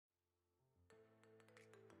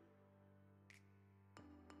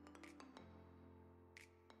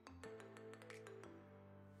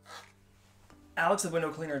Alex at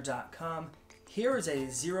windowcleaner.com. Here is a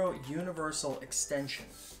Xero universal extension.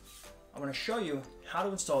 I'm going to show you how to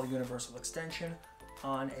install the universal extension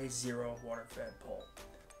on a Xero water-fed pole.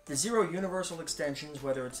 The Xero universal extensions,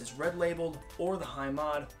 whether it's this red labeled or the high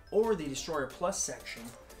mod or the Destroyer Plus section,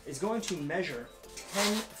 is going to measure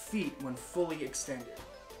 10 feet when fully extended.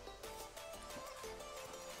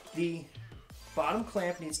 The bottom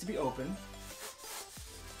clamp needs to be open.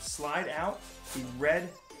 Slide out the red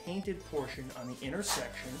painted portion on the inner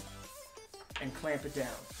section and clamp it down.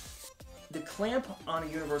 The clamp on a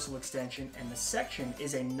universal extension and the section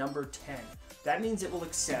is a number 10. That means it will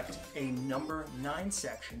accept a number 9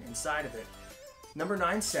 section inside of it. Number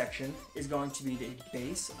 9 section is going to be the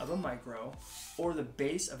base of a micro or the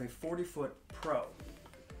base of a 40-foot pro.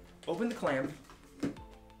 Open the clamp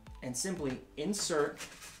and simply insert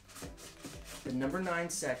the number 9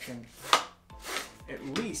 section at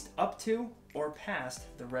least up to or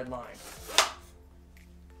past the red line.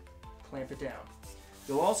 Clamp it down.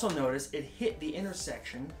 You'll also notice it hit the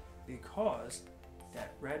intersection because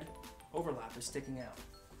that red overlap is sticking out.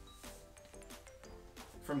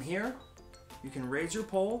 From here, you can raise your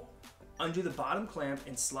pole, undo the bottom clamp,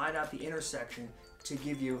 and slide out the intersection to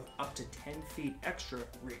give you up to 10 feet extra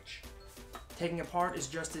reach. Taking apart is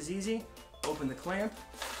just as easy. Open the clamp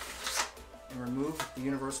and remove the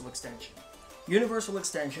universal extension. Universal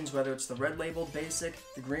extensions, whether it's the red labeled basic,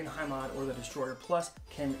 the green high mod, or the Destroyer Plus,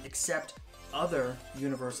 can accept other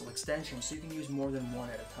universal extensions, so you can use more than one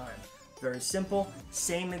at a time. Very simple,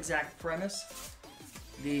 same exact premise.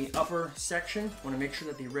 The upper section, want to make sure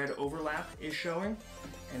that the red overlap is showing,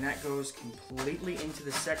 and that goes completely into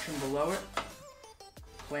the section below it.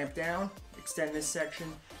 Clamp down, extend this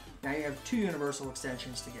section. Now you have 2 universal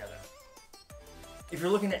extensions together. If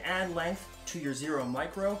you're looking to add length to your Xero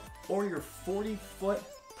Micro or your 40-foot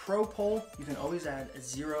Pro pole, you can always add a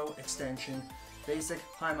Xero extension, Basic,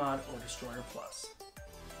 High Mod, or Destroyer Plus.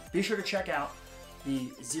 Be sure to check out the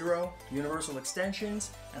Xero Universal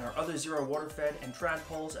Extensions and our other Xero water-fed and trad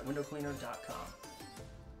poles at windowcleaner.com.